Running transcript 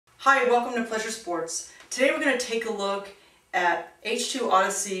Hi, welcome to Pleasure Sports. Today we're going to take a look at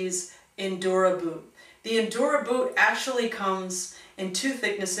H2Odyssey's Endura boot. The Endura boot actually comes in two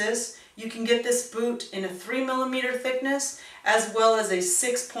thicknesses. You can get this boot in a 3mm thickness as well as a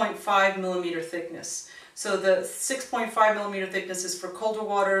 6.5mm thickness. So the 6.5mm thickness is for colder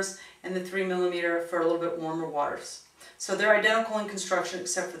waters and the 3mm for a little bit warmer waters. So they're identical in construction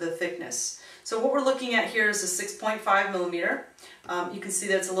except for the thickness. So what we're looking at here is a 6.5mm. You can see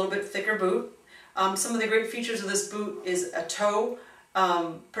that it's a little bit thicker boot. Some of the great features of this boot is a toe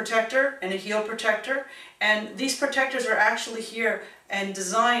protector and a heel protector. And these protectors are actually here and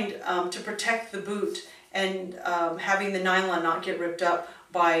designed to protect the boot and having the nylon not get ripped up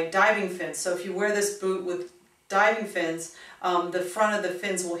by diving fins. So if you wear this boot with diving fins, the front of the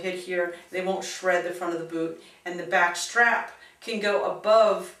fins will hit here. They won't shred the front of the boot. And the back strap can go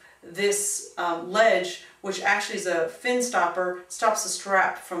above this ledge, which actually is a fin stopper, stops the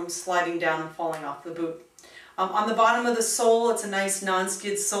strap from sliding down and falling off the boot. On the bottom of the sole, it's a nice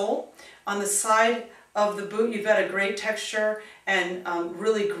non-skid sole. On the side of the boot, you've got a great texture and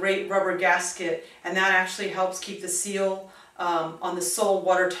really great rubber gasket, and that actually helps keep the seal on the sole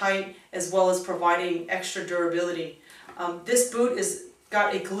watertight, as well as providing extra durability. This boot is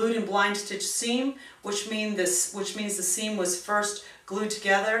got a glued and blind stitch seam, which means the seam was first glued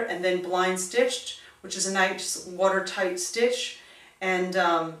together and then blind stitched, which is a nice watertight stitch. And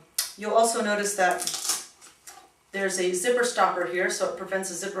you'll also notice that there's a zipper stopper here, so it prevents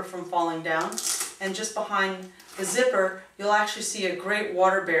the zipper from falling down. And just behind the zipper, you'll actually see a great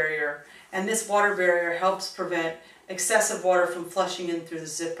water barrier. And this water barrier helps prevent excessive water from flushing in through the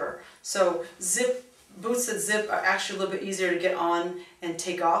zipper. So boots that zip are actually a little bit easier to get on and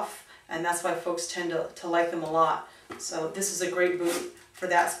take off, and that's why folks tend to like them a lot. So this is a great boot for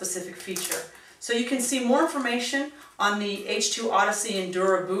that specific feature. So you can see more information on the H2Odyssey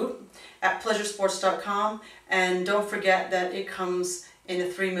Endura boot at pleasuresports.com, and don't forget that it comes in a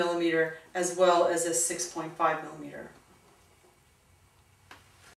 3mm as well as a 6.5mm.